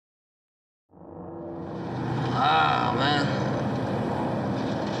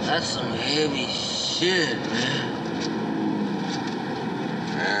That's some heavy shit, man.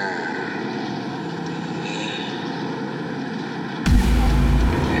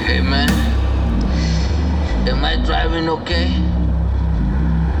 Hey, man. Am I driving okay?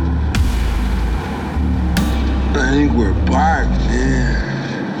 I think we're parked, man.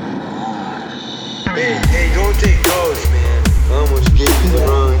 Hey, don't take those, man. I almost gave you the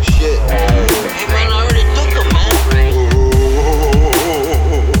wrong shit. Hey, man, I already took them, man.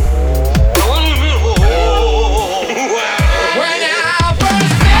 What do you mean? When I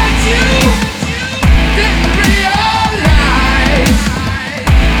first met you, didn't realize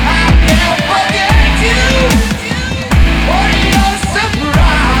I'll never forget you. For your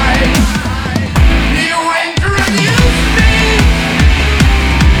surprise, you introduced me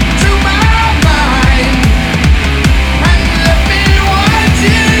to my mind and left me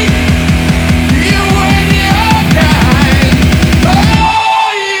watching you in your kind.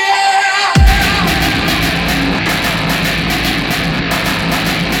 Oh yeah.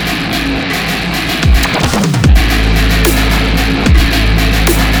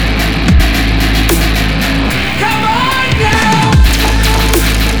 Come on now!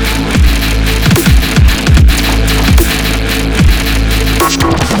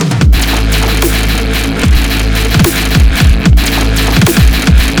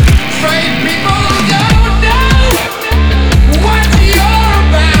 Straight people don't know what you're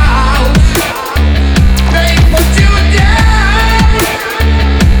about. They put you down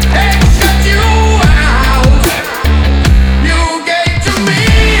and shut you out. You gave to me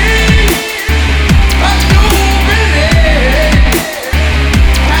a new belief,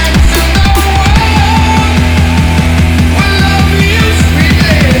 and so no one will love you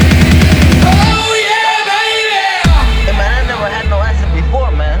sweetly. Oh yeah, baby. Hey, man, I never had no acid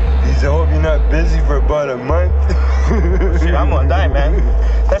before, man. I hope you're not busy for about a month. Shit, I'm gonna die, man.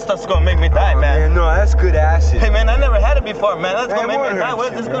 That stuff's gonna make me die, man. No, that's good acid. Hey, man, I never had it before, man. That's gonna Hey, make what me die. hurts Well,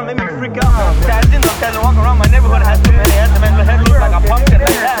 you, this is gonna man? make me freak out, man. See, I seen those guys that walk around my neighborhood has too many acid, man. Their head looks like a pumpkin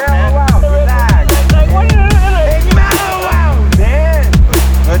like that, man. Like, what is it?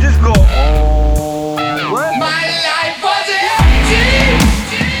 Now just go, My life was empty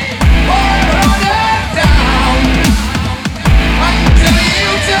or run down until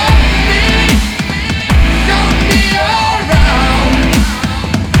you took me, showed me around.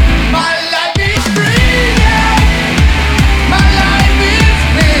 My life is freedom, my life is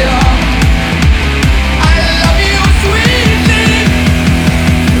clear. I love you sweetly,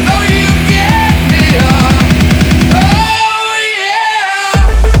 though you get near. Oh yeah.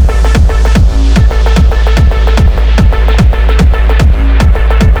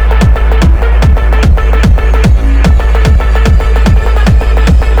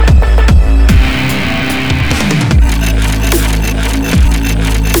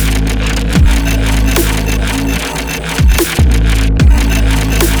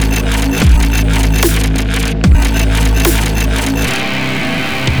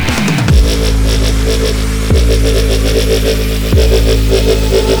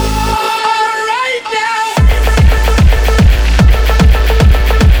 Right now.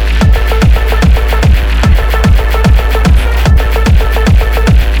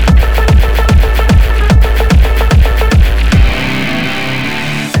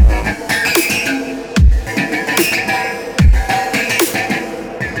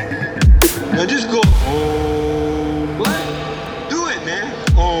 Now just go, What? Do it, man.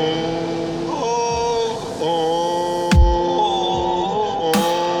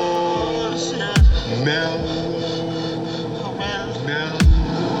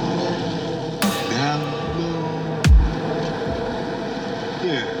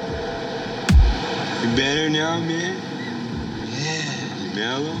 Yeah. You better now, man? Yeah. You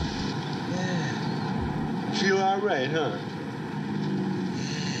mellow? Yeah. Feel alright, huh?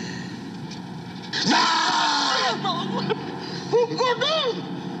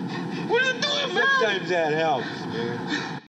 What are you doing, man? Sometimes that helps, man.